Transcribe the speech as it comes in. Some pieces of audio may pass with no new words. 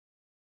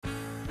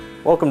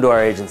Welcome to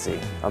our agency.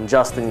 I'm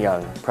Justin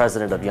Young,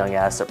 President of Young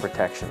Asset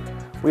Protection.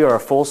 We are a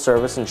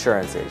full-service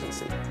insurance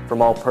agency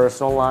from all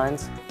personal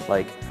lines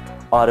like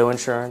auto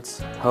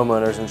insurance,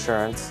 homeowners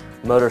insurance,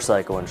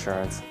 motorcycle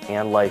insurance,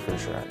 and life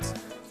insurance,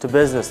 to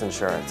business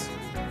insurance,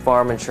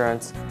 farm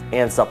insurance,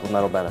 and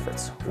supplemental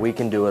benefits. We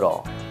can do it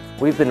all.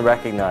 We've been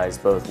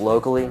recognized both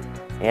locally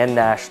and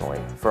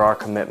nationally for our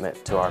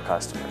commitment to our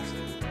customers.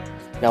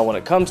 Now, when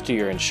it comes to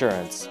your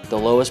insurance, the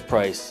lowest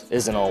price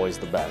isn't always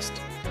the best.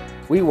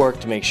 We work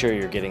to make sure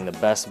you're getting the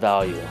best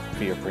value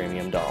for your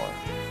premium dollar.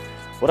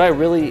 What I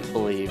really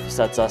believe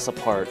sets us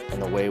apart in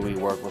the way we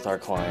work with our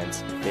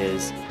clients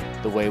is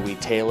the way we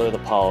tailor the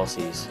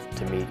policies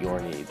to meet your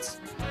needs.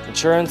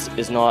 Insurance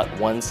is not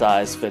one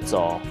size fits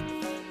all.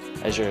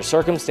 As your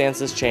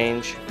circumstances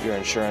change, your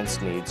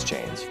insurance needs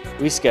change.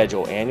 We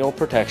schedule annual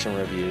protection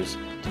reviews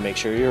to make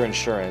sure your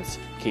insurance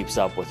keeps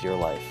up with your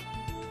life.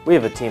 We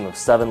have a team of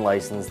 7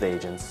 licensed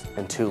agents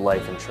and 2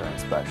 life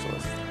insurance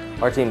specialists.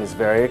 Our team is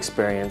very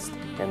experienced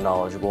and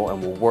knowledgeable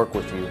and will work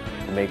with you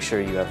to make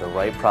sure you have the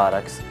right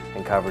products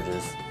and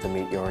coverages to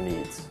meet your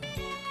needs.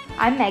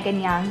 I'm Megan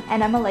Young,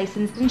 and I'm a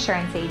licensed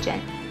insurance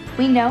agent.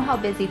 We know how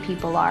busy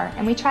people are,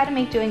 and we try to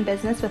make doing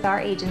business with our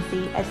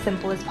agency as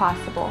simple as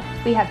possible.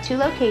 We have 2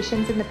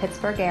 locations in the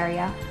Pittsburgh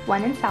area,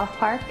 one in South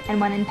Park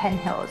and one in Penn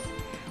Hills.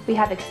 We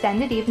have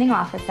extended evening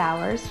office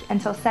hours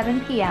until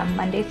 7 p.m.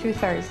 Monday through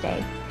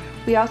Thursday.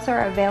 We also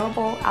are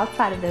available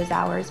outside of those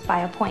hours by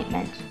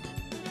appointment.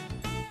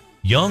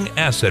 Young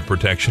Asset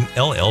Protection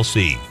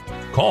LLC.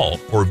 Call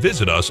or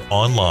visit us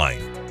online.